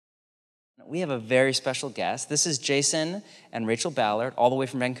We have a very special guest. This is Jason and Rachel Ballard, all the way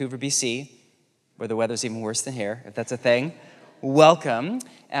from Vancouver, BC, where the weather's even worse than here, if that's a thing. Welcome.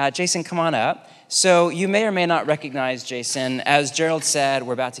 Jason, come on up. So you may or may not recognize Jason. As Gerald said,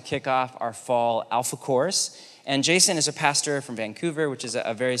 we're about to kick off our fall Alpha course. And Jason is a pastor from Vancouver, which is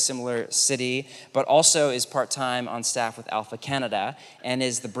a very similar city, but also is part-time on staff with Alpha Canada and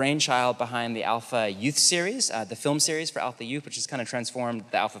is the brainchild behind the Alpha Youth Series, the film series for Alpha Youth, which has kind of transformed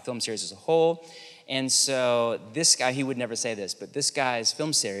the Alpha film series as a whole. And so this guy, he would never say this, but this guy's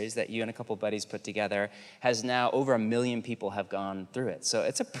film series that you and a couple of buddies put together has now over 1 million people have gone through it. So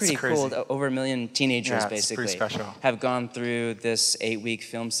it's a pretty cool, over 1 million teenagers basically have gone through this 8-week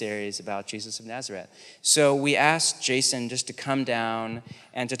film series about Jesus of Nazareth. So we asked Jason just to come down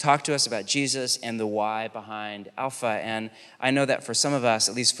and to talk to us about Jesus and the why behind Alpha. And I know that for some of us,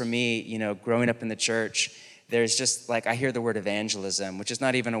 at least for me, growing up in the church, there's just I hear the word evangelism, which is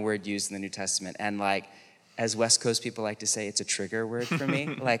not even a word used in the New Testament. And as West Coast people like to say, it's a trigger word for me.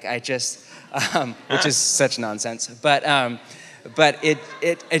 Which is such nonsense. But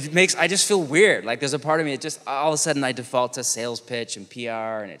it makes, I just feel weird. There's a part of me, it just, all of a sudden I default to sales pitch and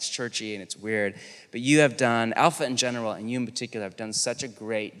PR and it's churchy and it's weird. But you have done, Alpha in general, and you in particular, have done such a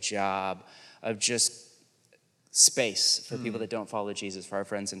great job of just space for people that don't follow Jesus, for our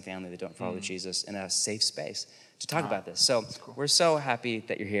friends and family that don't follow Jesus, in a safe space to talk about this. So we're so happy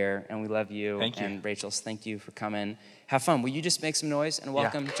that you're here, and we love you. Thank you. And Rachel, thank you for coming. Have fun. Will you just make some noise and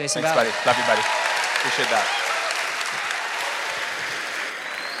welcome Jason Thanks, Ballard? buddy. Love you, buddy. Appreciate that.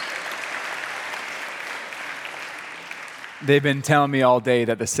 They've been telling me all day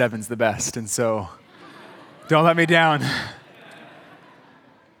that the 7's the best, and so don't let me down.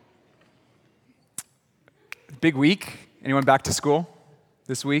 Big week. Anyone back to school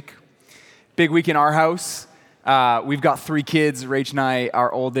this week? Big week in our house. We've got 3 kids. Rach and I,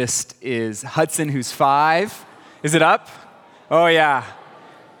 our oldest is Hudson, who's 5. Is it up? Oh, yeah.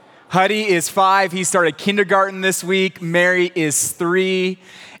 Huddy is 5. He started kindergarten this week. Mary is 3.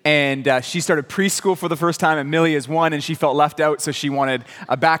 And she started preschool for the first time. And Millie is 1, and she felt left out, so she wanted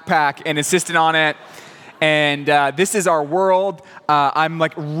a backpack and insisted on it. And this is our world. I'm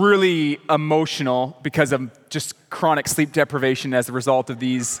really emotional because of just chronic sleep deprivation as a result of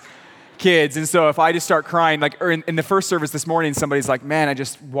these kids. And so if I just start crying, in the first service this morning, somebody's like, man, I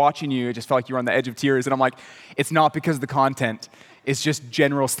just watching you, I just felt like you were on the edge of tears. And I'm like, it's not because of the content. It's just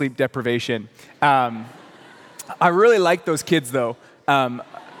general sleep deprivation. I really like those kids though.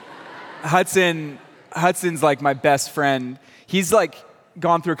 Hudson's my best friend. He's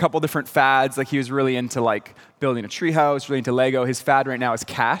gone through a couple different fads. He was really into building a treehouse, really into Lego. His fad right now is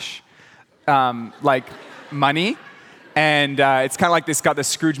cash, money. And it's kind of got this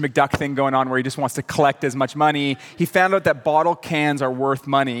Scrooge McDuck thing going on where he just wants to collect as much money. He found out that bottle cans are worth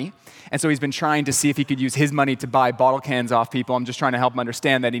money. And so he's been trying to see if he could use his money to buy bottle cans off people. I'm just trying to help him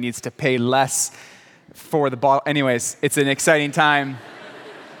understand that he needs to pay less for the bottle. Anyways, it's an exciting time.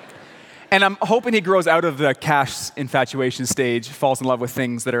 And I'm hoping he grows out of the cash infatuation stage, falls in love with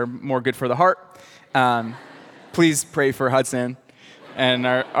things that are more good for the heart. Please pray for Hudson and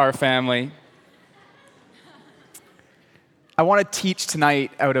our family. I want to teach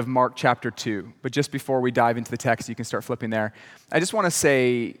tonight out of Mark chapter 2, but just before we dive into the text, you can start flipping there. I just want to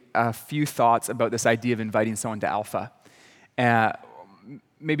say a few thoughts about this idea of inviting someone to Alpha.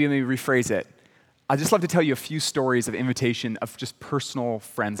 Maybe let me rephrase it. I'd just love to tell you a few stories of invitation of just personal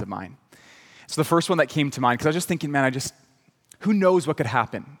friends of mine. So the first one that came to mind, because I was just thinking, man, who knows what could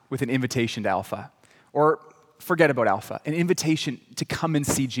happen with an invitation to Alpha? Or forget about Alpha, an invitation to come and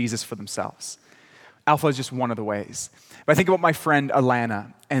see Jesus for themselves. Alpha is just one of the ways. But I think about my friend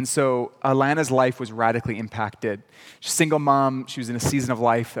Alana. And so Alana's life was radically impacted. She's a single mom. She was in a season of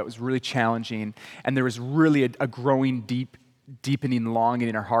life that was really challenging. And there was really a growing, deepening longing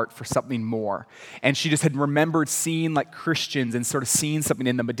in her heart for something more. And she just had remembered seeing Christians and sort of seeing something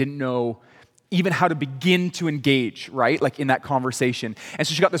in them, but didn't know even how to begin to engage, right? In that conversation. And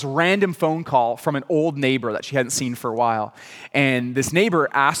so she got this random phone call from an old neighbor that she hadn't seen for a while. And this neighbor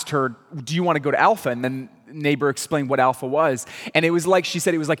asked her, do you want to go to Alpha? And then the neighbor explained what Alpha was. And it was she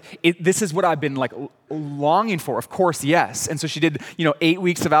said, this is what I've been longing for. Of course, yes. And so she did, 8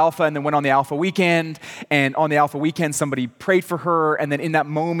 weeks of Alpha and then went on the Alpha weekend. And on the Alpha weekend, somebody prayed for her. And then in that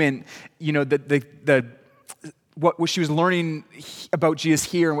moment, what she was learning about Jesus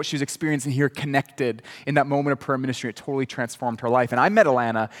here and what she was experiencing here connected in that moment of prayer ministry. It totally transformed her life. And I met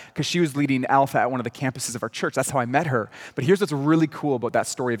Alana because she was leading Alpha at one of the campuses of our church. That's how I met her. But here's what's really cool about that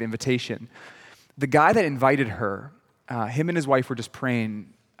story of invitation. The guy that invited her, him and his wife were just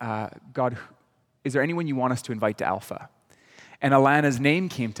praying, God, is there anyone you want us to invite to Alpha? And Alana's name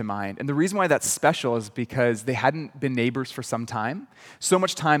came to mind. And the reason why that's special is because they hadn't been neighbors for some time. So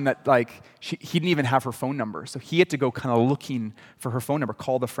much time that he didn't even have her phone number. So he had to go kind of looking for her phone number,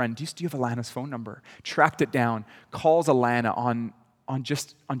 called a friend, do you have Alana's phone number? Tracked it down, calls Alana on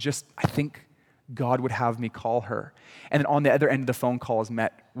just, I think God would have me call her. And then on the other end of the phone call is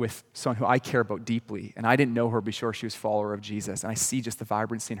met with someone who I care about deeply. And I didn't know her before she was a follower of Jesus. And I see just the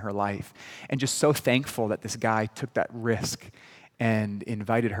vibrancy in her life. And just so thankful that this guy took that risk and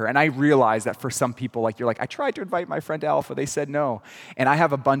invited her. And I realize that for some people, you're like, I tried to invite my friend to Alpha, they said no. And I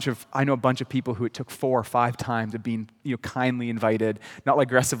know a bunch of people who it took 4 or 5 times of being, kindly invited, not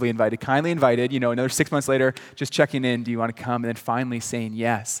aggressively invited, kindly invited, another 6 months later, just checking in, do you want to come? And then finally saying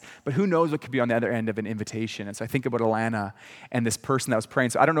yes. But who knows what could be on the other end of an invitation. And so I think about Alana and this person that was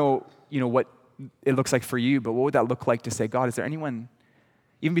praying. So I don't know, what it looks like for you, but what would that look like to say, God, is there anyone,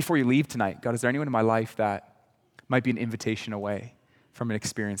 even before you leave tonight, God, is there anyone in my life that might be an invitation away from an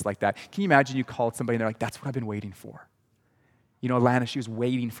experience like that? Can you imagine you called somebody and they're like, that's what I've been waiting for. Alana, she was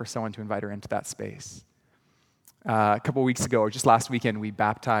waiting for someone to invite her into that space. A couple of weeks ago, or just last weekend, we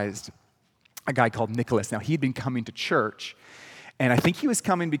baptized a guy called Nicholas. Now, he'd been coming to church, and I think he was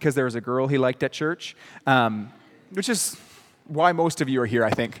coming because there was a girl he liked at church, which is why most of you are here,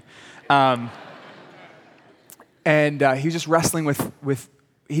 I think. And he was just wrestling with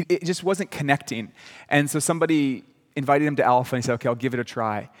it just wasn't connecting. And so somebody invited him to Alpha, and he said, okay, I'll give it a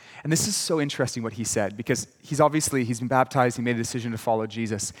try. And this is so interesting what he said, because he's been baptized, he made a decision to follow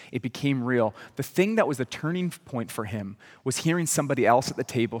Jesus. It became real. The thing that was the turning point for him was hearing somebody else at the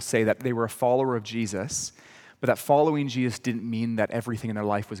table say that they were a follower of Jesus, but that following Jesus didn't mean that everything in their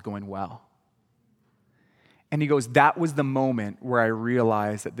life was going well. And he goes, that was the moment where I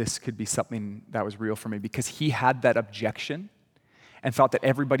realized that this could be something that was real for me, because he had that objection and thought that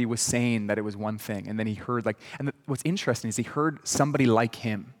everybody was saying that it was one thing. And then he heard what's interesting is he heard somebody like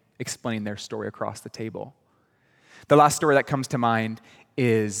him explaining their story across the table. The last story that comes to mind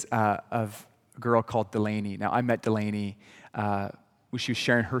is of a girl called Delaney. Now, I met Delaney she was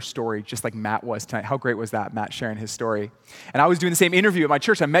sharing her story just like Matt was tonight. How great was that, Matt sharing his story? And I was doing the same interview at my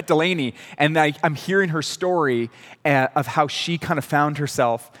church. I met Delaney, and I'm hearing her story of how she kind of found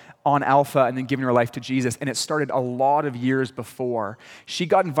herself on Alpha and then giving her life to Jesus. And it started a lot of years before. She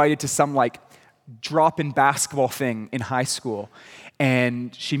got invited to some drop-in basketball thing in high school.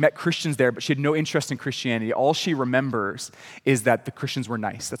 And she met Christians there, but she had no interest in Christianity. All she remembers is that the Christians were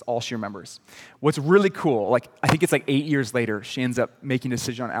nice. That's all she remembers. What's really cool, I think it's 8 years later, she ends up making a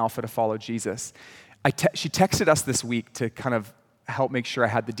decision on Alpha to follow Jesus. She texted us this week to kind of help make sure I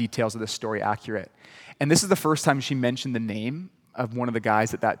had the details of this story accurate. And this is the first time she mentioned the name of one of the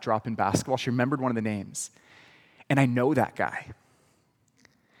guys at that drop-in basketball. She remembered one of the names. And I know that guy.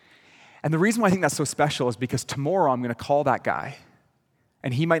 And the reason why I think that's so special is because tomorrow I'm going to call that guy,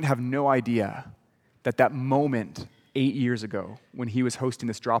 and he might have no idea that moment 8 years ago when he was hosting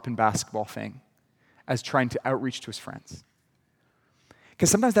this drop-in basketball thing as trying to outreach to his friends. Because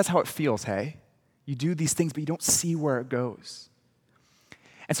sometimes that's how it feels, hey? You do these things, but you don't see where it goes.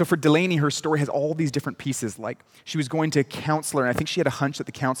 And so for Delaney, her story has all these different pieces. She was going to a counselor, and I think she had a hunch that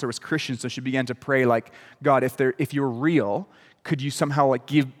the counselor was Christian, so she began to pray, God, if you're real, could you somehow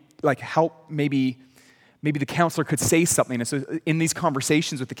give, help maybe the counselor could say something. And so in these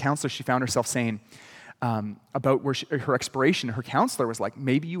conversations with the counselor, she found herself saying about her expiration, her counselor was like,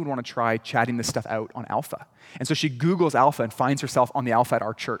 maybe you would want to try chatting this stuff out on Alpha. And so she Googles Alpha and finds herself on the Alpha at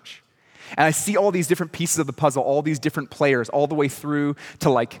our church. And I see all these different pieces of the puzzle, all these different players, all the way through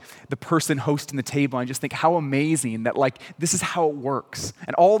to the person hosting the table. And I just think how amazing that this is how it works.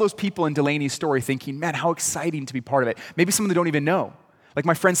 And all those people in Delaney's story thinking, man, how exciting to be part of it. Maybe someone they don't even know.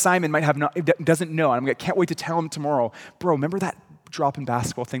 My friend Simon doesn't know. And I can't wait to tell him tomorrow, bro, remember that drop-in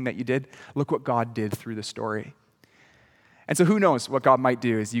basketball thing that you did? Look what God did through the story. And so who knows what God might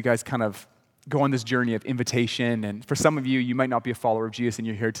do as you guys kind of go on this journey of invitation. And for some of you, you might not be a follower of Jesus and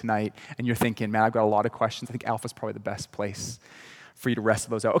you're here tonight and you're thinking, man, I've got a lot of questions. I think Alpha's probably the best place for you to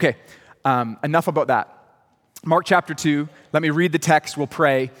wrestle those out. Okay, enough about that. Mark chapter 2, let me read the text, we'll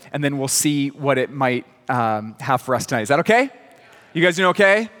pray, and then we'll see what it might have for us tonight. Is that okay? You guys doing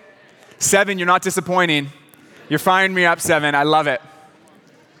okay? 7, you're not disappointing. You're firing me up, 7. I love it.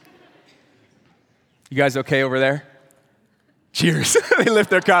 You guys okay over there? Cheers. They lift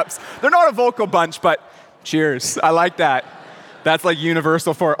their cups. They're not a vocal bunch, but cheers. I like that. That's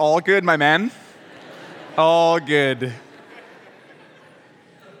universal for all good, my man. All good. It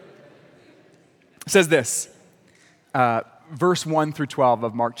says this, verse 1 through 12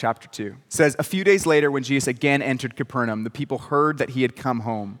 of Mark chapter 2. It says, "A few days later, when Jesus again entered Capernaum, the people heard that he had come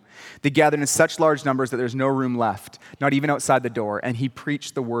home. They gathered in such large numbers that there's no room left, not even outside the door, and he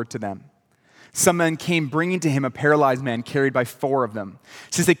preached the word to them. Some men came bringing to him a paralyzed man carried by 4 of them.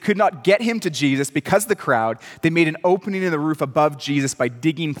 Since they could not get him to Jesus because of the crowd, they made an opening in the roof above Jesus by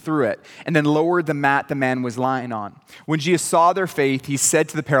digging through it, and then lowered the mat the man was lying on. When Jesus saw their faith, he said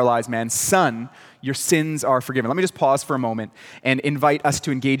to the paralyzed man, 'Son, your sins are forgiven.'" Let me just pause for a moment and invite us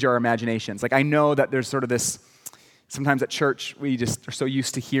to engage our imaginations. Like, I know that there's sort of this, sometimes at church, we just are so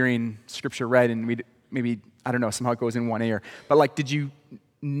used to hearing scripture read, and we maybe, I don't know, somehow it goes in one ear. But like, did you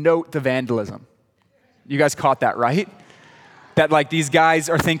note the vandalism? You guys caught that, right? That like these guys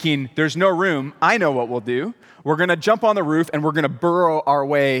are thinking, there's no room. I know what we'll do. We're going to jump on the roof and we're going to burrow our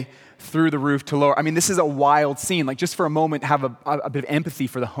way through the roof to lower. I mean, this is a wild scene. Like, just for a moment, have a bit of empathy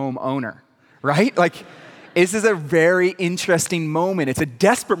for the homeowner, right? Like, this is a very interesting moment. It's a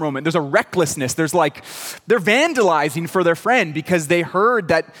desperate moment. There's a recklessness. There's like, they're vandalizing for their friend because they heard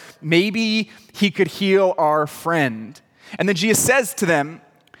that maybe he could heal our friend. And then Jesus says to them,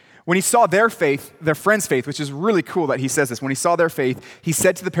 when he saw their faith, their friend's faith, which is really cool that he says this, when he saw their faith, he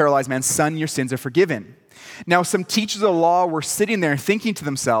said to the paralyzed man, "Son, your sins are forgiven." Now, some teachers of the law were sitting there thinking to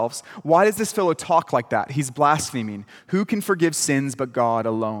themselves, "Why does this fellow talk like that? He's blaspheming. Who can forgive sins but God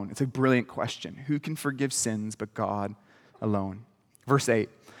alone?" It's a brilliant question. Who can forgive sins but God alone? Verse 8.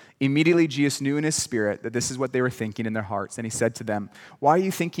 Immediately Jesus knew in his spirit that this is what they were thinking in their hearts, and he said to them, "Why are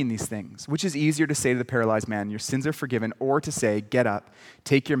you thinking these things? Which is easier to say to the paralyzed man, 'Your sins are forgiven,' or to say, 'Get up,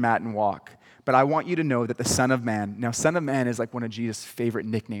 take your mat and walk'? But I want you to know that the Son of Man," now Son of Man is like one of Jesus' favorite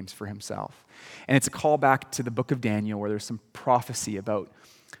nicknames for himself. And it's a callback to the book of Daniel where there's some prophecy about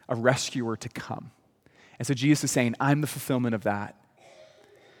a rescuer to come. And so Jesus is saying, I'm the fulfillment of that.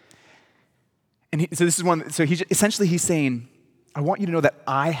 And he's saying, I want you to know that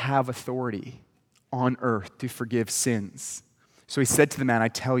I have authority on earth to forgive sins. So he said to the man, "I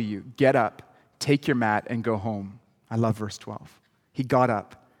tell you, get up, take your mat, and go home." I love verse 12. He got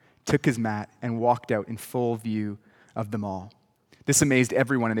up, took his mat, and walked out in full view of them all. This amazed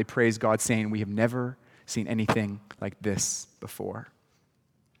everyone, and they praised God, saying, "We have never seen anything like this before."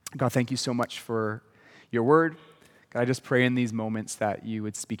 God, thank you so much for your word. God, I just pray in these moments that you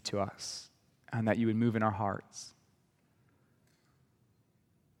would speak to us and that you would move in our hearts.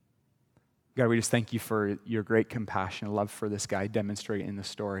 God, we just thank you for your great compassion and love for this guy demonstrated in the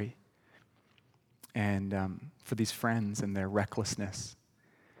story, and for these friends and their recklessness.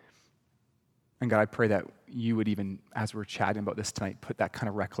 And God, I pray that you would even, as we're chatting about this tonight, put that kind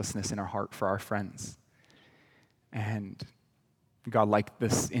of recklessness in our heart for our friends. And God, like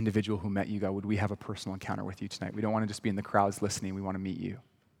this individual who met you, God, would we have a personal encounter with you tonight? We don't want to just be in the crowds listening. We want to meet you.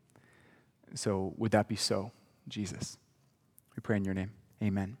 So would that be so, Jesus? We pray in your name.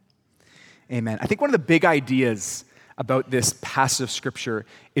 Amen. Amen. I think one of the big ideas about this passage of Scripture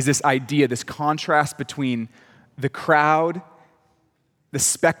is this idea, this contrast between the crowd, the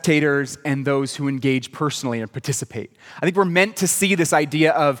spectators, and those who engage personally and participate. I think we're meant to see this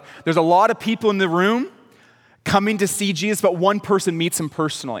idea of there's a lot of people in the room coming to see Jesus, but one person meets him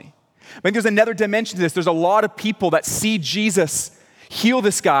personally. I think there's another dimension to this. There's a lot of people that see Jesus heal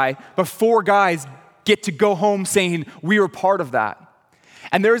this guy, but 4 guys get to go home saying, we were part of that.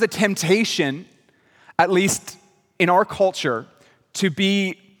 And there is a temptation, at least in our culture, to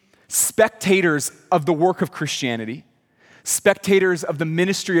be spectators of the work of Christianity, spectators of the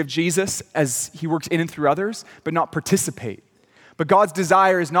ministry of Jesus as he works in and through others, but not participate. But God's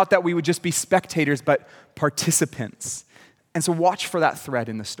desire is not that we would just be spectators, but participants. And so watch for that thread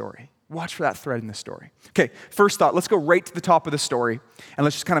in the story. Watch for that thread in the story. Okay, first thought, let's go right to the top of the story, and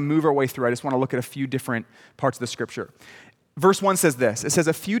let's just kind of move our way through. I just want to look at a few different parts of the Scripture. Verse 1 says this. It says,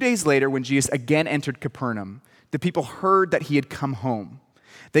 "A few days later, when Jesus again entered Capernaum, the people heard that he had come home.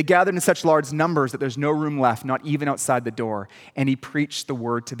 They gathered in such large numbers that there's no room left, not even outside the door, and he preached the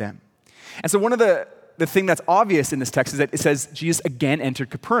word to them." And so one of the thing that's obvious in this text is that it says Jesus again entered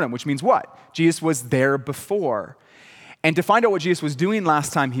Capernaum, which means what? Jesus was there before. And to find out what Jesus was doing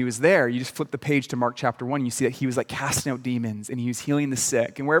last time he was there, you just flip the page to Mark chapter 1, and you see that he was like casting out demons, and he was healing the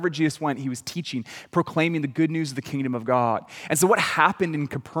sick. And wherever Jesus went, he was teaching, proclaiming the good news of the kingdom of God. And so what happened in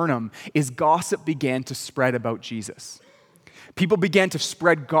Capernaum is gossip began to spread about Jesus. People began to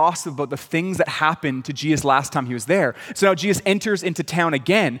spread gossip about the things that happened to Jesus last time he was there. So now Jesus enters into town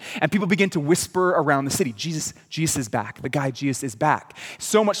again, and people begin to whisper around the city, Jesus is back. The guy Jesus is back.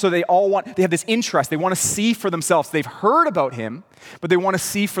 So much so they have this interest. They want to see for themselves. They've heard about him, but they want to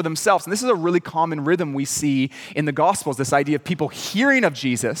see for themselves. And this is a really common rhythm we see in the Gospels, this idea of people hearing of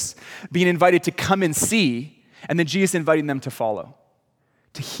Jesus, being invited to come and see, And then Jesus inviting them to follow,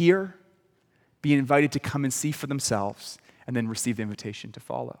 to hear, be invited to come and see for themselves, and then receive the invitation to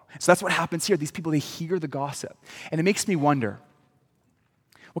follow. So that's what happens here. These people, they hear the gossip. And it makes me wonder,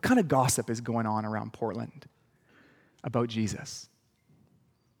 what kind of gossip is going on around Portland about Jesus?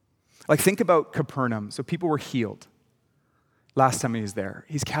 Like, think about Capernaum. So people were healed last time he was there.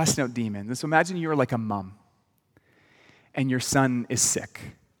 He's casting out demons. And so imagine you're like a mom, and your son is sick,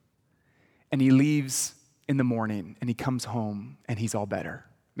 and he leaves in the morning, and he comes home, and he's all better.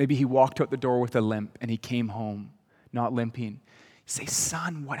 Maybe he walked out the door with a limp, and he came home not limping. You say,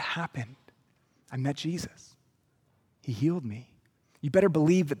 son, what happened? I met Jesus. He healed me. You better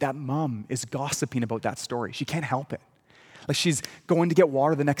believe that that mom is gossiping about that story. She can't help it. Like, she's going to get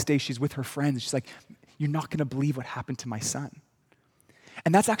water the next day. She's with her friends. She's like, you're not going to believe what happened to my son.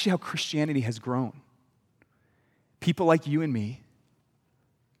 And that's actually how Christianity has grown. People like you and me,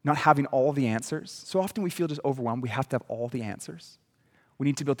 not having all the answers. So often we feel just overwhelmed. We have to have all the answers. We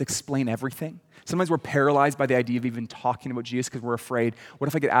need to be able to explain everything. Sometimes we're paralyzed by the idea of even talking about Jesus because we're afraid, what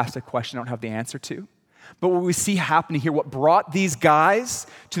if I get asked a question I don't have the answer to? But what we see happening here, what brought these guys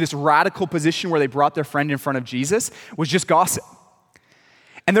to this radical position where they brought their friend in front of Jesus, was just gossip.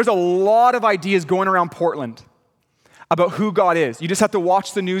 And there's a lot of ideas going around Portland about who God is. You just have to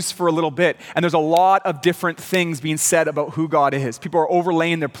watch the news for a little bit, and there's a lot of different things being said about who God is. People are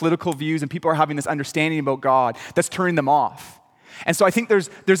overlaying their political views, and people are having this understanding about God that's turning them off. And so I think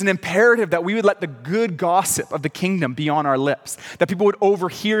there's an imperative that we would let the good gossip of the kingdom be on our lips, that people would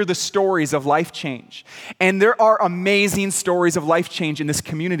overhear the stories of life change. And there are amazing stories of life change in this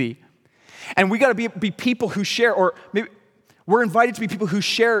community. And we got to be people who share, or maybe we're invited to be people who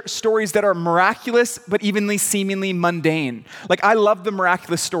share stories that are miraculous, but evenly seemingly mundane. Like, I love the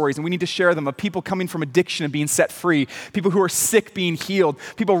miraculous stories, and we need to share them, of people coming from addiction and being set free, people who are sick being healed,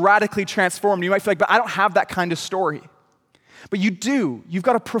 people radically transformed. You might feel like, but I don't have that kind of story. But you do. You've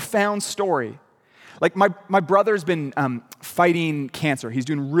got a profound story. Like, my brother's been fighting cancer. He's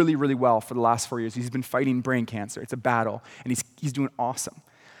doing really, really well for the last 4 years. He's been fighting brain cancer. It's a battle, and he's doing awesome.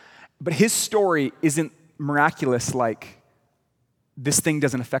 But his story isn't miraculous like, this thing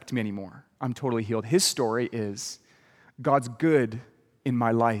doesn't affect me anymore. I'm totally healed. His story is, God's good in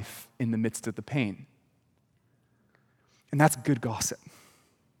my life in the midst of the pain. And that's good gossip.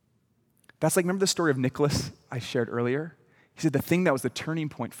 That's like, remember the story of Nicholas I shared earlier? He said the thing that was the turning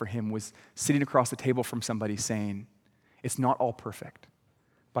point for him was sitting across the table from somebody saying, it's not all perfect,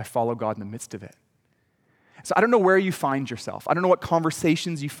 but I follow God in the midst of it. So I don't know where you find yourself. I don't know what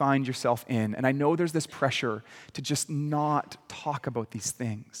conversations you find yourself in. And I know there's this pressure to just not talk about these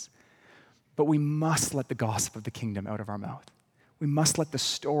things. But we must let the gossip of the kingdom out of our mouth. We must let the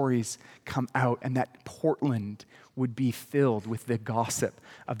stories come out, and that Portland would be filled with the gossip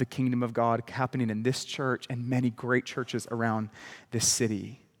of the kingdom of God happening in this church and many great churches around this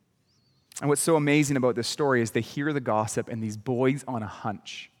city. And what's so amazing about this story is they hear the gossip, and these boys on a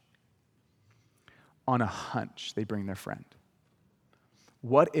hunch, they bring their friend.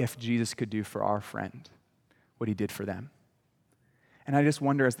 What if Jesus could do for our friend what he did for them? And I just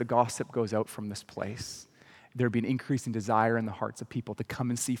wonder, as the gossip goes out from this place, there'd be an increasing desire in the hearts of people to come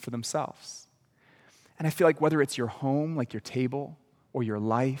and see for themselves. And I feel like whether it's your home, like your table, or your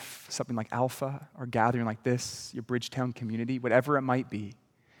life, something like Alpha, or gathering like this, your Bridgetown community, whatever it might be,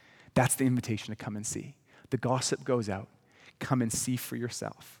 that's the invitation to come and see. The gossip goes out. Come and see for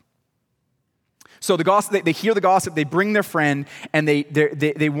yourself. So the gossip, they hear the gossip, they bring their friend, and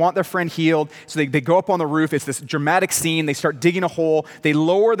they want their friend healed. So they go up on the roof. It's this dramatic scene. They start digging a hole. They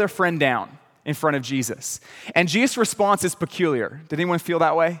lower their friend down in front of Jesus. And Jesus' response is peculiar. Did anyone feel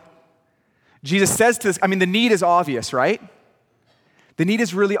that way? Jesus says to this, the need is obvious, right? The need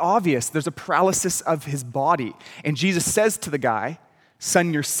is really obvious. There's a paralysis of his body. And Jesus says to the guy,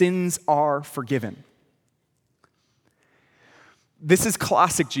 son, your sins are forgiven. This is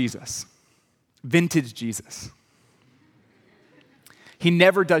classic Jesus, vintage Jesus. He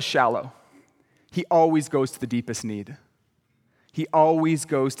never does shallow. He always goes to the deepest need. He always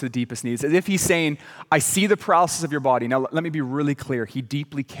goes to the deepest needs. As if he's saying, I see the paralysis of your body. Now, let me be really clear. He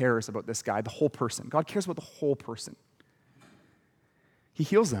deeply cares about this guy, the whole person. God cares about the whole person. He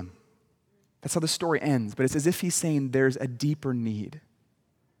heals them. That's how the story ends. But it's as if he's saying there's a deeper need.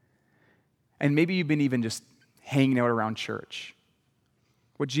 And maybe you've been even just hanging out around church.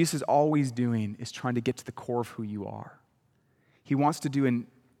 What Jesus is always doing is trying to get to the core of who you are. He wants to do an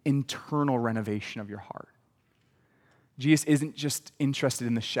internal renovation of your heart. Jesus isn't just interested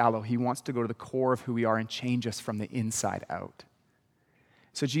in the shallow. He wants to go to the core of who we are and change us from the inside out.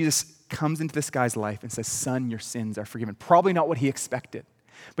 So Jesus comes into this guy's life and says, son, your sins are forgiven. Probably not what he expected.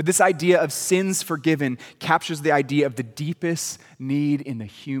 But this idea of sins forgiven captures the idea of the deepest need in the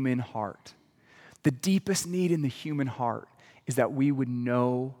human heart. The deepest need in the human heart is that we would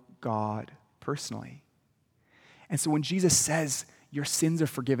know God personally. And so when Jesus says your sins are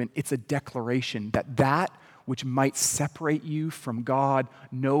forgiven, it's a declaration that that which might separate you from God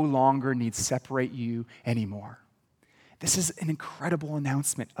no longer needs to separate you anymore. This is an incredible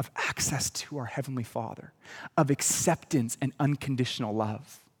announcement of access to our Heavenly Father, of acceptance and unconditional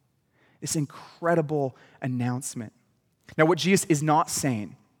love. This incredible announcement. Now, what Jesus is not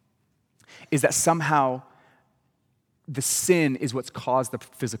saying is that somehow the sin is what's caused the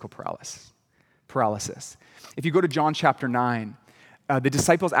physical paralysis. If you go to John chapter 9, the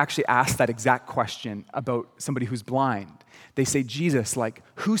disciples actually asked that exact question about somebody who's blind. They say, Jesus,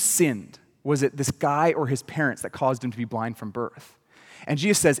 who sinned? Was it this guy or his parents that caused him to be blind from birth? And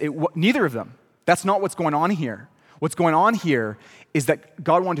Jesus says, neither of them. That's not what's going on here. What's going on here is that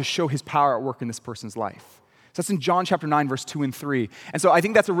God wanted to show his power at work in this person's life. So that's in John chapter 9, verse 2 and 3. And so I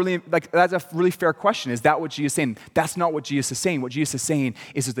think that's a really fair question. Is that what Jesus is saying? That's not what Jesus is saying. What Jesus is saying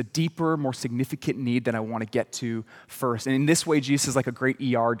is there's a deeper, more significant need that I want to get to first. And in this way, Jesus is like a great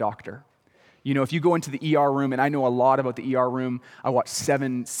ER doctor. You know, if you go into the ER room, and I know a lot about the ER room, I watched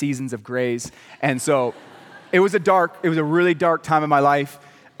 7 seasons of Grey's, and so it was a really dark time in my life,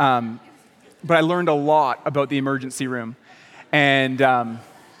 but I learned a lot about the emergency room, and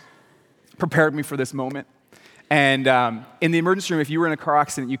prepared me for this moment. And in the emergency room, if you were in a car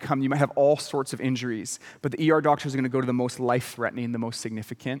accident, you might have all sorts of injuries, but the ER doctors are going to go to the most life-threatening, the most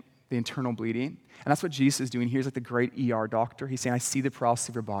significant, the internal bleeding. And that's what Jesus is doing. He's like the great ER doctor. He's saying, I see the paralysis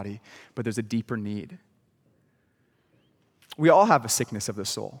of your body, but there's a deeper need. We all have a sickness of the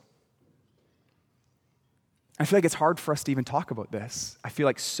soul. I feel like it's hard for us to even talk about this. I feel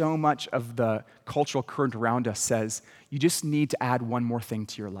like so much of the cultural current around us says, you just need to add one more thing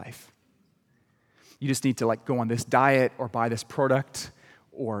to your life. You just need to go on this diet or buy this product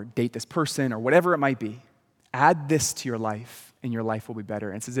or date this person or whatever it might be. Add this to your life, and your life will be better.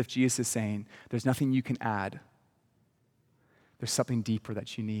 And it's as if Jesus is saying, there's nothing you can add. There's something deeper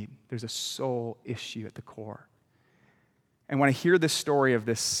that you need. There's a soul issue at the core. And when I hear this story of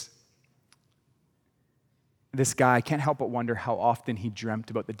this guy, I can't help but wonder how often he dreamt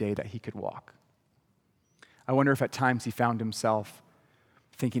about the day that he could walk. I wonder if at times he found himself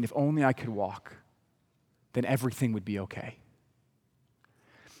thinking, if only I could walk, then everything would be okay.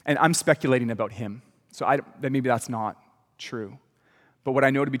 And I'm speculating about him. So that maybe that's not true. But what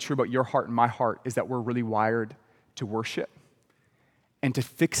I know to be true about your heart and my heart is that we're really wired to worship and to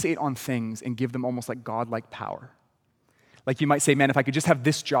fixate on things and give them almost like godlike power. Like you might say, man, if I could just have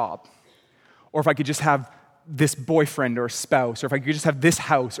this job, or if I could just have this boyfriend or spouse, or if I could just have this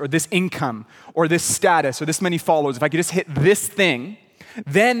house or this income or this status or this many followers, if I could just hit this thing,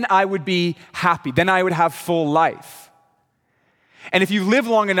 then I would be happy. Then I would have full life. And if you live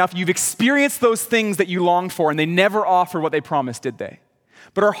long enough, you've experienced those things that you long for, and they never offer what they promised, did they?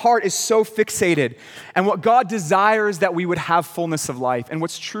 But our heart is so fixated. And what God desires that we would have fullness of life. And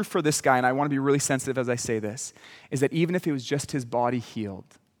what's true for this guy, and I want to be really sensitive as I say this, is that even if it was just his body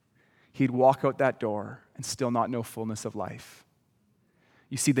healed, he'd walk out that door and still not know fullness of life.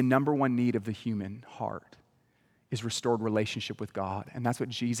 You see, the number one need of the human heart is restored relationship with God. And that's what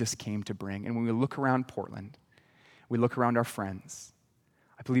Jesus came to bring. And when we look around Portland, we look around our friends,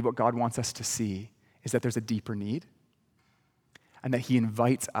 I believe what God wants us to see is that there's a deeper need and that he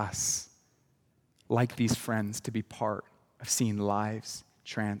invites us, like these friends, to be part of seeing lives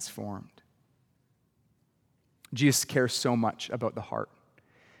transformed. Jesus cares so much about the heart,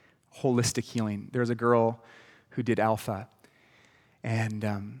 holistic healing. There's a girl who did Alpha,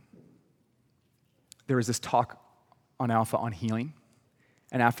 and there was this talk on Alpha on healing,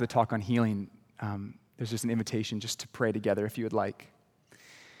 and after the talk on healing, there's just an invitation just to pray together if you would like.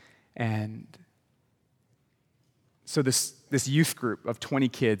 And so this youth group of 20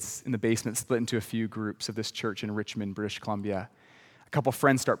 kids in the basement split into a few groups of this church in Richmond, British Columbia. A couple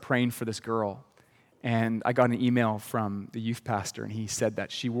friends start praying for this girl. And I got an email from the youth pastor, and he said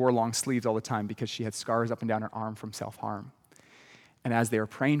that she wore long sleeves all the time because she had scars up and down her arm from self-harm. And as they were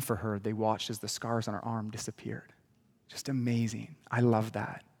praying for her, they watched as the scars on her arm disappeared. Just amazing. I love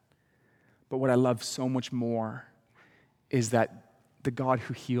that. But what I love so much more is that the God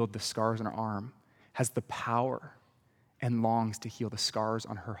who healed the scars on her arm has the power and longs to heal the scars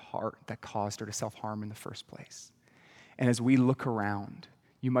on her heart that caused her to self-harm in the first place. And as we look around,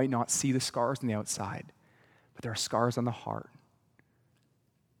 you might not see the scars on the outside, but there are scars on the heart.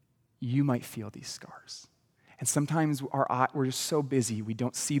 You might feel these scars. And sometimes we're just so busy, we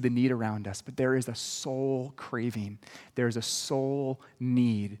don't see the need around us, but there is a soul craving. There is a soul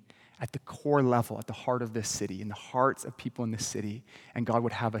need at the core level, at the heart of this city, in the hearts of people in this city. And God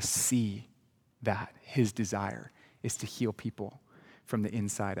would have us see that his desire is to heal people from the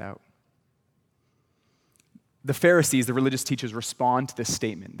inside out. The Pharisees, the religious teachers, respond to this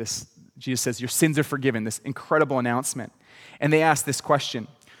statement. Jesus says, your sins are forgiven, this incredible announcement. And they ask this question,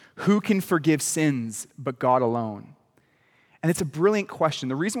 who can forgive sins but God alone? And it's a brilliant question.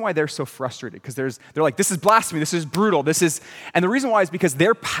 The reason why they're so frustrated, because they're like, this is blasphemy, this is brutal, and the reason why is because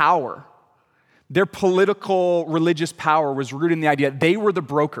their power, their political, religious power was rooted in the idea that they were the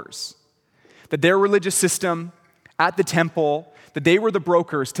brokers, that their religious system at the temple, that they were the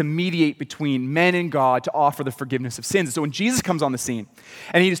brokers to mediate between men and God to offer the forgiveness of sins. And so when Jesus comes on the scene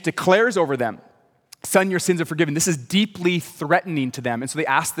and he just declares over them, son, your sins are forgiven, this is deeply threatening to them. And so they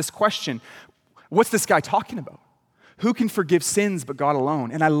ask this question, what's this guy talking about? Who can forgive sins but God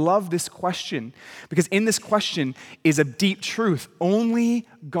alone? And I love this question because in this question is a deep truth. Only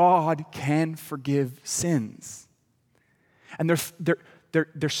God can forgive sins. And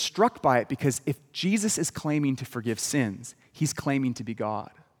they're struck by it because if Jesus is claiming to forgive sins, he's claiming to be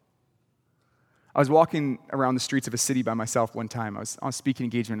God. I was walking around the streets of a city by myself one time. I was on a speaking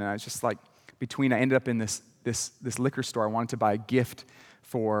engagement, and I was just like, I ended up in this liquor store. I wanted to buy a gift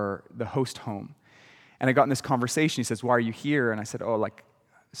for the host home. And I got in this conversation. He says, why are you here? And I said, like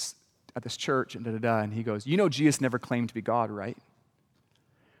at this church, and da-da-da. And he goes, Jesus never claimed to be God, right?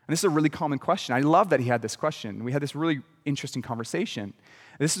 And this is a really common question. I love that he had this question. We had this really interesting conversation.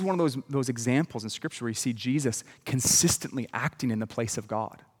 And this is one of those examples in Scripture where you see Jesus consistently acting in the place of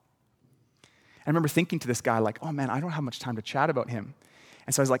God. I remember thinking to this guy, like, oh man, I don't have much time to chat about him.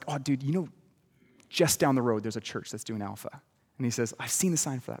 And so I was like, oh dude, just down the road, there's a church that's doing Alpha. And he says, I've seen the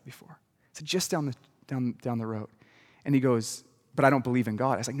sign for that before. So just down the road. And he goes, but I don't believe in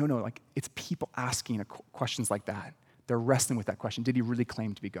God. I was like, no, like it's people asking questions like that. They're wrestling with that question. Did he really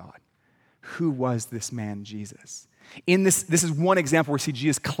claim to be God? Who was this man, Jesus? This is one example where we see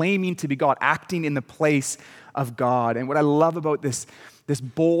Jesus claiming to be God, acting in the place of God. And what I love about this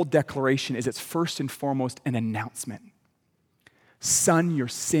bold declaration is it's first and foremost an announcement. Son, your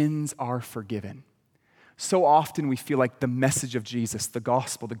sins are forgiven. So often we feel like the message of Jesus, the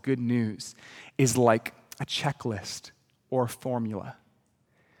gospel, the good news, is like a checklist or a formula.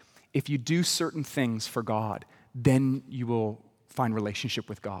 If you do certain things for God, then you will find relationship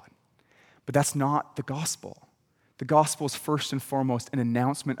with God. But that's not the gospel. The gospel is first and foremost an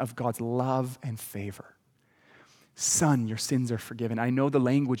announcement of God's love and favor. Son, your sins are forgiven. I know the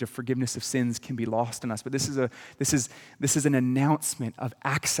language of forgiveness of sins can be lost in us, but this is an announcement of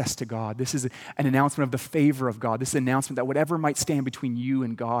access to God. This is an announcement of the favor of God. This is an announcement that whatever might stand between you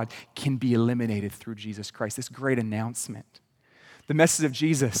and God can be eliminated through Jesus Christ. This great announcement. The message of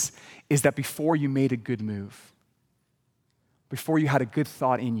Jesus is that before you made a good move, before you had a good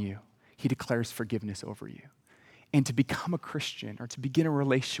thought in you, he declares forgiveness over you. And to become a Christian or to begin a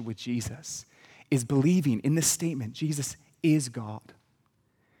relationship with Jesus is believing in this statement, Jesus is God.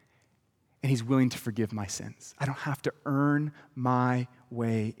 And he's willing to forgive my sins. I don't have to earn my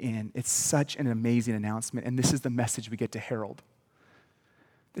way in. It's such an amazing announcement, and this is the message we get to herald.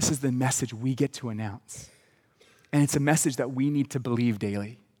 This is the message we get to announce. And it's a message that we need to believe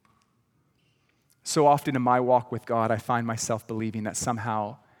daily. So often in my walk with God, I find myself believing that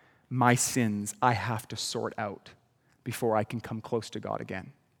somehow my sins I have to sort out before I can come close to God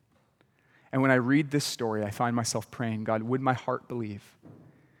again. And when I read this story, I find myself praying, God, would my heart believe?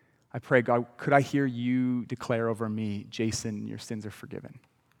 I pray, God, could I hear you declare over me, Jason, your sins are forgiven?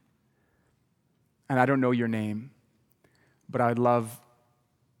 And I don't know your name, but I'd love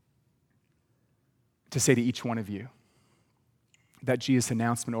to say to each one of you that Jesus'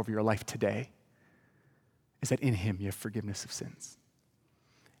 announcement over your life today is that in him you have forgiveness of sins.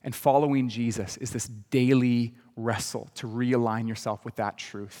 And following Jesus is this daily wrestle to realign yourself with that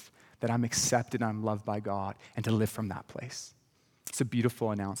truth, that I'm accepted and I'm loved by God, and to live from that place. It's a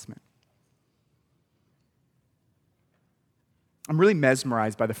beautiful announcement. I'm really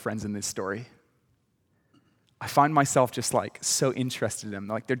mesmerized by the friends in this story. I find myself just like so interested in them.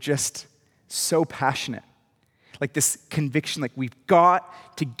 Like they're just so passionate. Like this conviction, like we've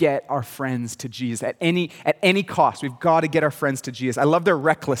got to get our friends to Jesus at any cost. We've got to get our friends to Jesus. I love their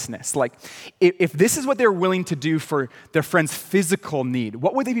recklessness. Like if this is what they're willing to do for their friend's physical need,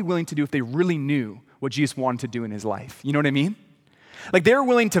 what would they be willing to do if they really knew what Jesus wanted to do in his life? You know what I mean? Like they're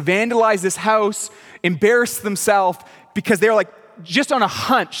willing to vandalize this house, embarrass themselves because they're like just on a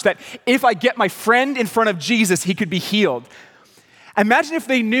hunch that if I get my friend in front of Jesus, he could be healed. Imagine if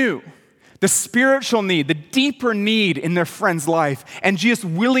they knew the spiritual need, the deeper need in their friend's life, and Jesus'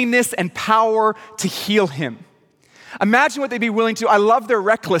 willingness and power to heal him. Imagine what they'd be willing to. I love their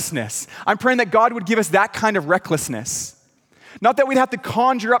recklessness. I'm praying that God would give us that kind of recklessness. Not that we'd have to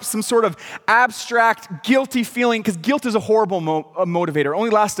conjure up some sort of abstract, guilty feeling, because guilt is a horrible motivator. It only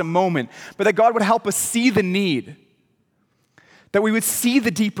lasts a moment. But that God would help us see the need. That we would see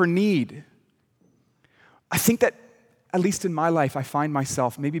the deeper need. I think that, at least in my life, I find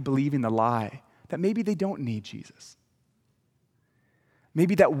myself maybe believing the lie that maybe they don't need Jesus.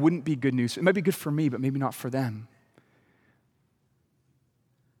 Maybe that wouldn't be good news. It might be good for me, but maybe not for them.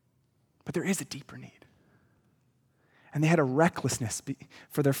 But there is a deeper need. And they had a recklessness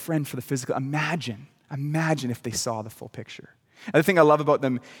for their friend, for the physical. Imagine if they saw the full picture. And the thing I love about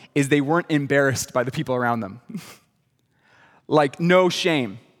them is they weren't embarrassed by the people around them. Like, no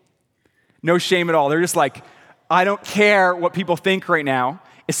shame. No shame at all. They're just like, I don't care what people think right now,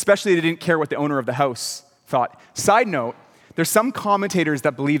 especially they didn't care what the owner of the house thought. Side note, there's some commentators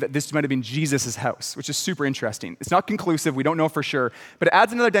that believe that this might have been Jesus' house, which is super interesting. It's not conclusive, we don't know for sure, but it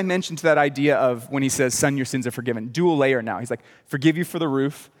adds another dimension to that idea of when he says, son, your sins are forgiven. Dual layer now. He's like, forgive you for the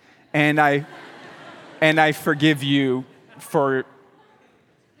roof, and I forgive you for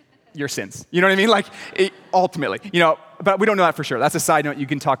your sins. You know what I mean? Like, ultimately, but we don't know that for sure. That's a side note. You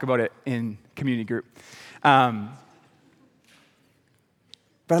can talk about it in community group. But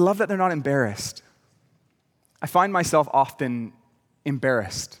I love that they're not embarrassed. I find myself often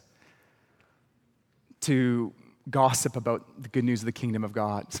embarrassed to gossip about the good news of the kingdom of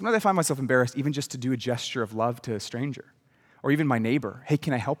God. Sometimes I find myself embarrassed even just to do a gesture of love to a stranger or even my neighbor. Hey,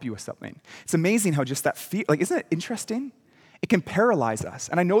 can I help you with something? It's amazing how just that isn't it interesting? It can paralyze us.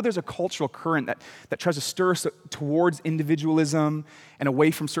 And I know there's a cultural current that tries to stir us towards individualism and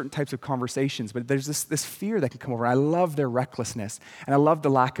away from certain types of conversations, but there's this fear that can come over. I love their recklessness, and I love the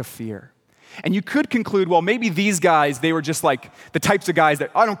lack of fear. And you could conclude, well, maybe these guys, they were just like the types of guys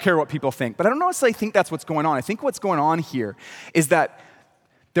that I don't care what people think. But I don't necessarily think that's what's going on. I think what's going on here is that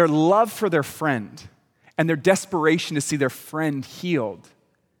their love for their friend and their desperation to see their friend healed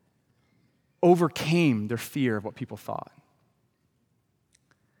overcame their fear of what people thought.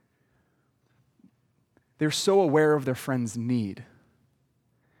 They're so aware of their friend's need,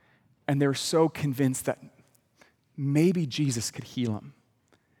 and they're so convinced that maybe Jesus could heal him,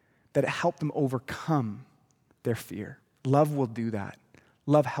 that it helped them overcome their fear. Love will do that.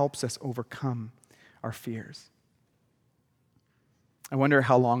 Love helps us overcome our fears. I wonder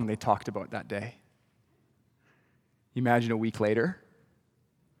how long they talked about that day. You imagine a week later,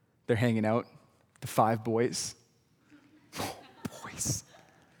 they're hanging out, the 5 boys. Oh, boys.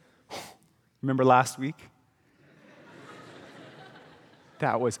 Remember last week?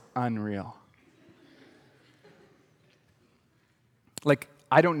 That was unreal. Like,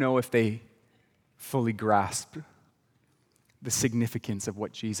 I don't know if they fully grasped the significance of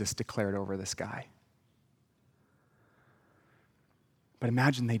what Jesus declared over this guy. But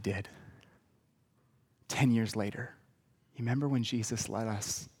imagine they did. 10 years later. You remember when Jesus led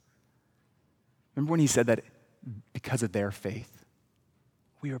us? Remember when he said that because of their faith,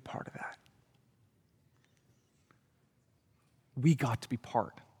 we were part of that. We got to be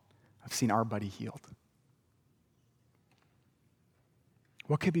part of seeing our buddy healed.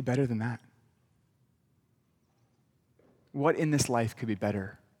 What could be better than that? What in this life could be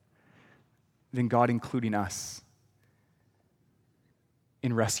better than God including us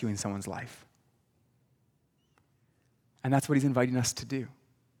in rescuing someone's life? And that's what he's inviting us to do.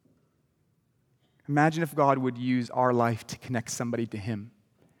 Imagine if God would use our life to connect somebody to him.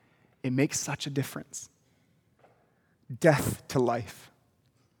 It makes such a difference. Death to life,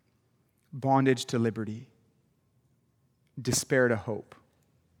 bondage to liberty, despair to hope.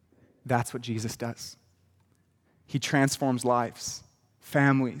 That's what Jesus does. He transforms lives,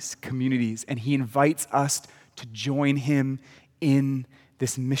 families, communities, and he invites us to join him in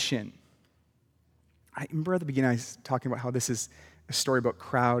this mission. I remember at the beginning I was talking about how this is a story about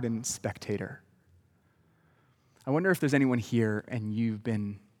crowd and spectator. I wonder if there's anyone here and you've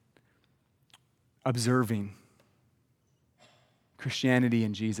been observing Christianity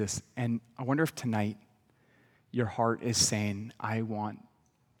and Jesus, and I wonder if tonight your heart is saying, I want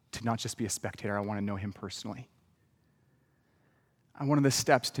to not just be a spectator, I want to know him personally. And one of the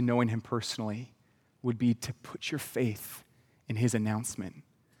steps to knowing him personally would be to put your faith in his announcement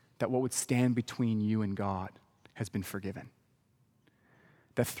that what would stand between you and God has been forgiven.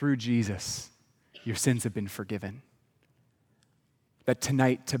 That through Jesus, your sins have been forgiven. That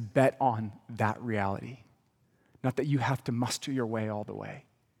tonight, to bet on that reality. Not that you have to muster your way all the way.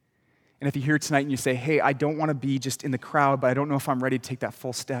 And if you're here tonight and you say, hey, I don't want to be just in the crowd, but I don't know if I'm ready to take that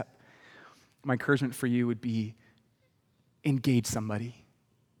full step. my encouragement for you would be engage somebody.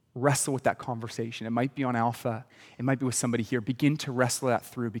 Wrestle with that conversation. It might be on Alpha. It might be with somebody here. Begin to wrestle that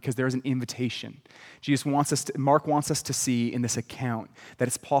through because there's an invitation. Mark wants us to see in this account that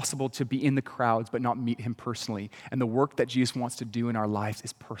it's possible to be in the crowds but not meet him personally. And the work that Jesus wants to do in our lives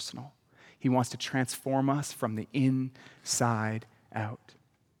is personal. He wants to transform us from the inside out.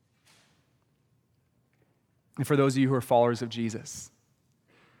 And for those of you who are followers of Jesus,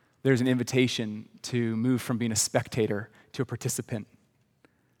 there's an invitation to move from being a spectator to a participant.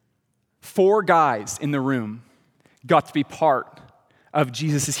 4 guys in the room got to be part of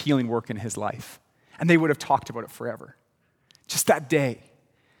Jesus' healing work in his life. And they would have talked about it forever. Just that day.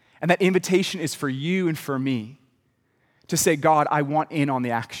 And that invitation is for you and for me to say, God, I want in on the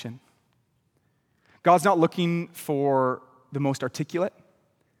action. God's not looking for the most articulate.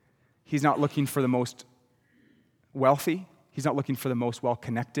 He's not looking for the most wealthy. He's not looking for the most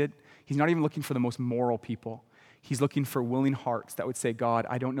well-connected. He's not even looking for the most moral people. He's looking for willing hearts that would say, God,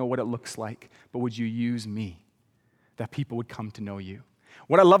 I don't know what it looks like, but would you use me? That people would come to know you.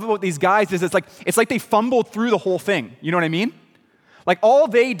 What I love about these guys is it's like they fumbled through the whole thing. You know what I mean? Like all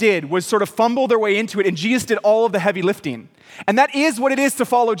they did was sort of fumble their way into it, and Jesus did all of the heavy lifting. And that is what it is to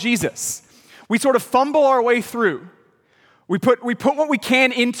follow Jesus. We sort of fumble our way through. We put what we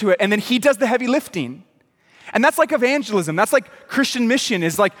can into it, and then he does the heavy lifting. And that's like evangelism. That's like Christian mission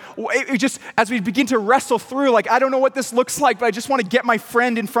is like, it just, as we begin to wrestle through, like, I don't know what this looks like, but I just want to get my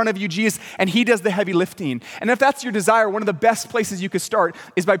friend in front of you, Jesus, and he does the heavy lifting. And if that's your desire, one of the best places you could start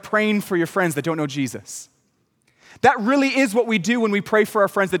is by praying for your friends that don't know Jesus. That really is what we do when we pray for our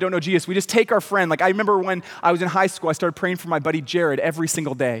friends that don't know Jesus. We just take our friend. Like I remember when I was in high school, I started praying for my buddy Jared every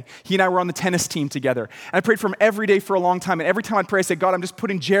single day. He and I were on the tennis team together. And I prayed for him every day for a long time. And every time I'd pray, I said, God, I'm just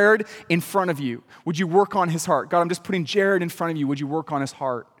putting Jared in front of you. Would you work on his heart? God, I'm just putting Jared in front of you. Would you work on his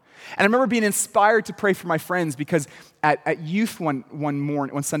heart? And I remember being inspired to pray for my friends because at youth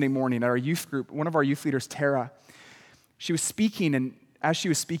one Sunday morning at our youth group, one of our youth leaders, Tara, she was speaking, and as she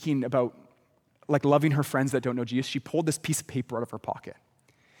was speaking about like loving her friends that don't know Jesus, she pulled this piece of paper out of her pocket.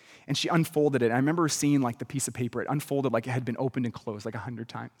 And she unfolded it. And I remember seeing like the piece of paper, it unfolded like it had been opened and closed like 100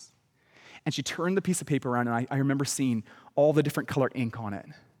 times. And she turned the piece of paper around, and I remember seeing all the different colored ink on it.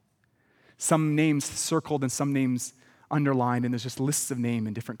 Some names circled and some names underlined, and there's just lists of names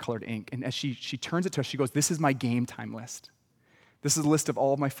in different colored ink. And as she turns it to us, she goes, this is my game time list. This is a list of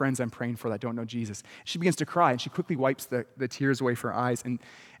all of my friends I'm praying for that don't know Jesus. She begins to cry, and she quickly wipes the tears away from her eyes. And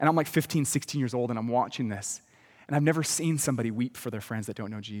I'm like 15, 16 years old, and I'm watching this. And I've never seen somebody weep for their friends that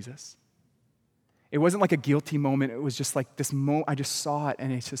don't know Jesus. It wasn't like a guilty moment. It was just like this moment. I just saw it,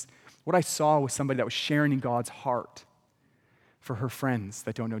 and it's just what I saw was somebody that was sharing in God's heart for her friends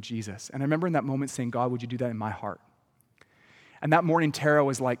that don't know Jesus. And I remember in that moment saying, God, would you do that in my heart? And that morning, Tara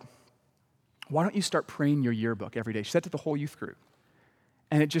was like, why don't you start praying your yearbook every day? She said to the whole youth group.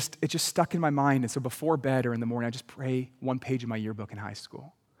 And it just stuck in my mind. And so before bed or in the morning, I just pray one page of my yearbook in high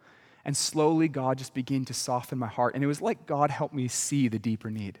school. And slowly, God just began to soften my heart. And it was like God helped me see the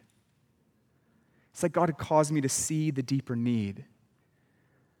deeper need. It's like God had caused me to see the deeper need.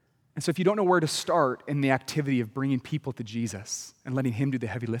 And so if you don't know where to start in the activity of bringing people to Jesus and letting him do the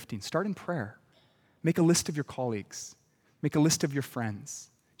heavy lifting, start in prayer. Make a list of your colleagues. Make a list of your friends.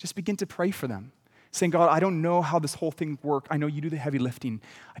 Just begin to pray for them. Saying, God, I don't know how this whole thing works. I know you do the heavy lifting.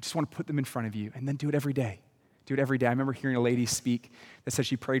 I just want to put them in front of you, and then do it every day. Do it every day. I remember hearing a lady speak that said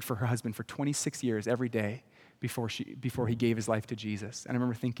she prayed for her husband for 26 years every day before he gave his life to Jesus. And I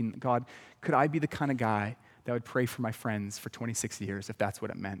remember thinking, God, could I be the kind of guy that would pray for my friends for 26 years if that's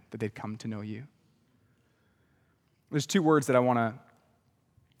what it meant, that they'd come to know you? There's 2 words that I want to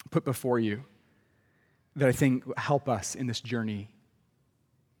put before you that I think help us in this journey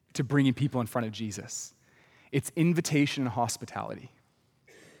to bringing people in front of Jesus. It's invitation and hospitality.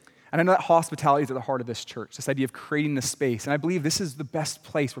 And I know that hospitality is at the heart of this church, this idea of creating the space. And I believe this is the best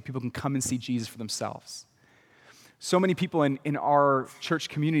place where people can come and see Jesus for themselves. So many people in our church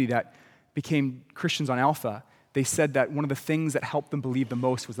community that became Christians on Alpha, they said that one of the things that helped them believe the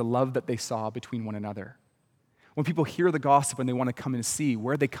most was the love that they saw between one another. When people hear the gospel and they want to come and see,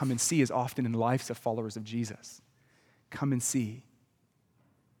 where they come and see is often in the lives of followers of Jesus. Come and see.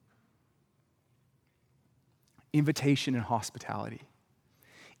 Invitation and hospitality.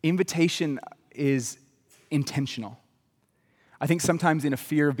 Invitation is intentional. I think sometimes in a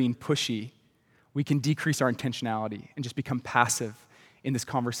fear of being pushy, we can decrease our intentionality and just become passive in this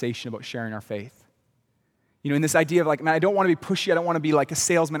conversation about sharing our faith. You know, in this idea of like, man, I don't want to be pushy. I don't want to be like a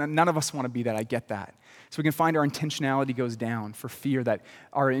salesman. And none of us want to be that. I get that. So we can find our intentionality goes down for fear that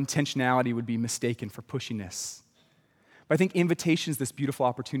our intentionality would be mistaken for pushiness. But I think invitation is this beautiful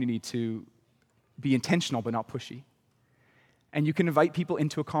opportunity to be intentional but not pushy. And you can invite people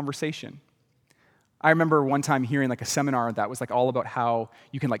into a conversation. I remember one time hearing like a seminar that was like all about how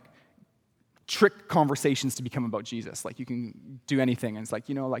you can like trick conversations to become about Jesus. Like you can do anything. And it's like,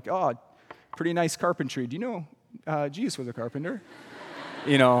 like, oh, pretty nice carpentry. Do you know Jesus was a carpenter?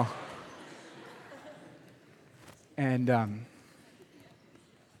 And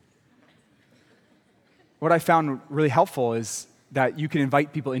what I found really helpful is that you can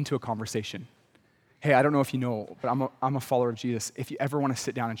invite people into a conversation. Hey, I don't know if you know, but I'm a follower of Jesus. If you ever want to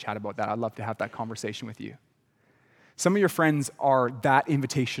sit down and chat about that, I'd love to have that conversation with you. Some of your friends are that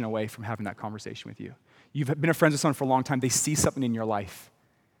invitation away from having that conversation with you. You've been friends with someone for a long time. They see something in your life,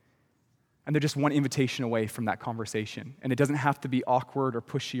 and they're just one invitation away from that conversation. And it doesn't have to be awkward or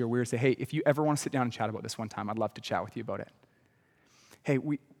pushy or weird. Say, hey, if you ever want to sit down and chat about this one time, I'd love to chat with you about it. Hey,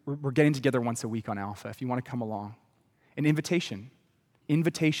 we're getting together once a week on Alpha. If you want to come along. An invitation,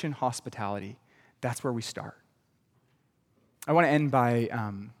 hospitality. That's where we start. I want to end by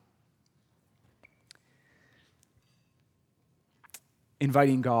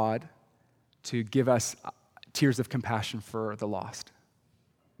inviting God to give us tears of compassion for the lost.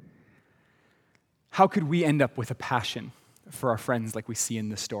 How could we end up with a passion for our friends like we see in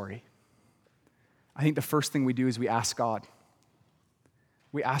this story? I think the first thing we do is we ask God.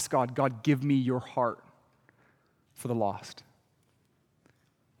 We ask God, God, give me your heart for the lost.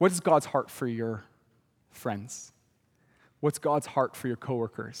 What is God's heart for your friends? What's God's heart for your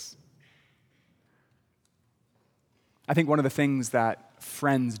coworkers? I think one of the things that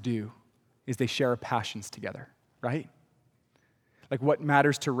friends do is they share passions together, right? Like what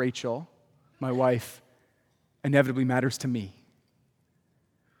matters to Rachel, my wife, inevitably matters to me.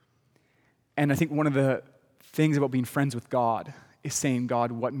 And I think one of the things about being friends with God is saying,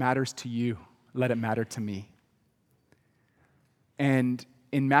 God, what matters to you, let it matter to me. And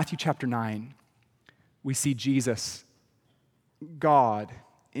in Matthew chapter 9, we see Jesus, God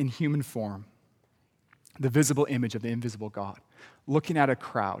in human form, the visible image of the invisible God, looking at a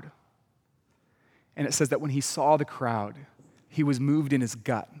crowd. And it says that when he saw the crowd, he was moved in his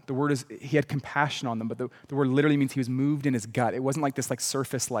gut. The word is, he had compassion on them, but the word literally means he was moved in his gut. It wasn't like this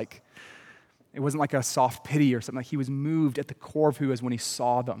surface, it wasn't like a soft pity or something. Like he was moved at the core of who he was when he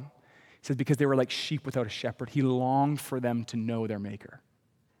saw them. He says because they were like sheep without a shepherd. He longed for them to know their maker.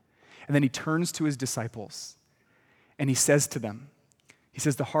 And then he turns to his disciples and he says to them, he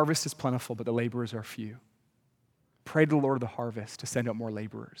says, the harvest is plentiful, but the laborers are few. Pray to the Lord of the harvest to send out more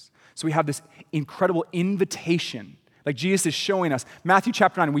laborers. So we have this incredible invitation. Like Jesus is showing us, Matthew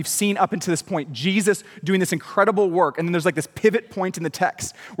chapter 9, we've seen up until this point, Jesus doing this incredible work. And then there's like this pivot point in the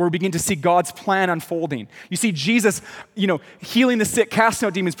text where we begin to see God's plan unfolding. You see Jesus, healing the sick, casting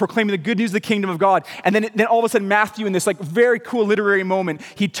out demons, proclaiming the good news of the kingdom of God. And then all of a sudden Matthew, in this very cool literary moment,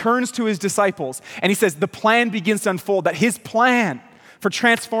 he turns to his disciples and he says, the plan begins to unfold, that his plan for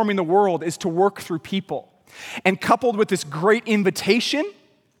transforming the world is to work through people. And coupled with this great invitation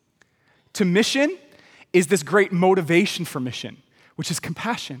to mission is this great motivation for mission, which is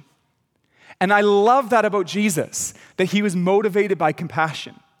compassion. And I love that about Jesus, that he was motivated by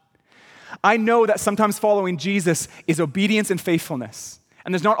compassion. I know that sometimes following Jesus is obedience and faithfulness,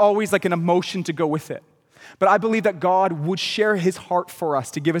 and there's not always like an emotion to go with it. But I believe that God would share his heart for us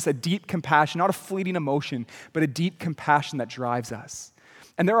to give us a deep compassion, not a fleeting emotion, but a deep compassion that drives us.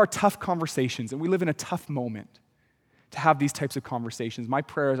 And there are tough conversations, and we live in a tough moment to have these types of conversations. My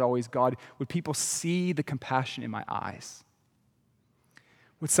prayer is always, God, would people see the compassion in my eyes?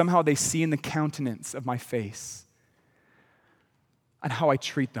 Would somehow they see in the countenance of my face and how I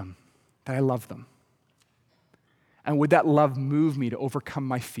treat them, that I love them? And would that love move me to overcome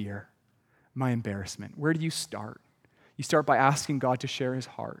my fear, my embarrassment? Where do you start? You start by asking God to share his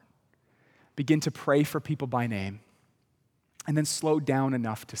heart. Begin to pray for people by name, and then slow down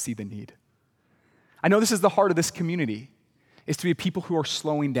enough to see the need. I know this is the heart of this community, is to be people who are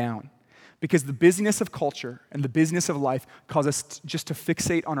slowing down, because the busyness of culture and the busyness of life cause us just to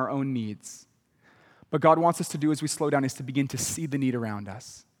fixate on our own needs. But God wants us to do as we slow down is to begin to see the need around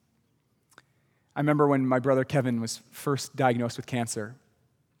us. I remember when my brother Kevin was first diagnosed with cancer,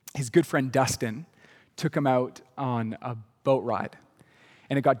 his good friend Dustin took him out on a boat ride.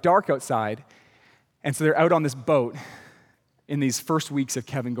 And it got dark outside, and so they're out on this boat in these first weeks of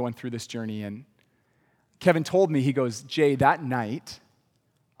Kevin going through this journey. And Kevin told me, he goes, Jay, that night,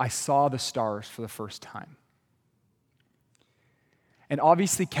 I saw the stars for the first time. And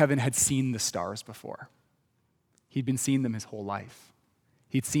obviously, Kevin had seen the stars before. He'd been seeing them his whole life.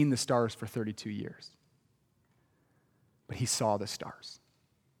 He'd seen the stars for 32 years. But he saw the stars.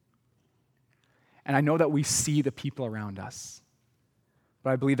 And I know that we see the people around us,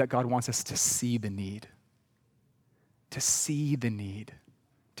 But I believe that God wants us to see the need, to see the need,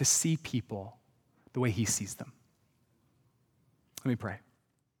 to see people the way he sees them. Let me pray.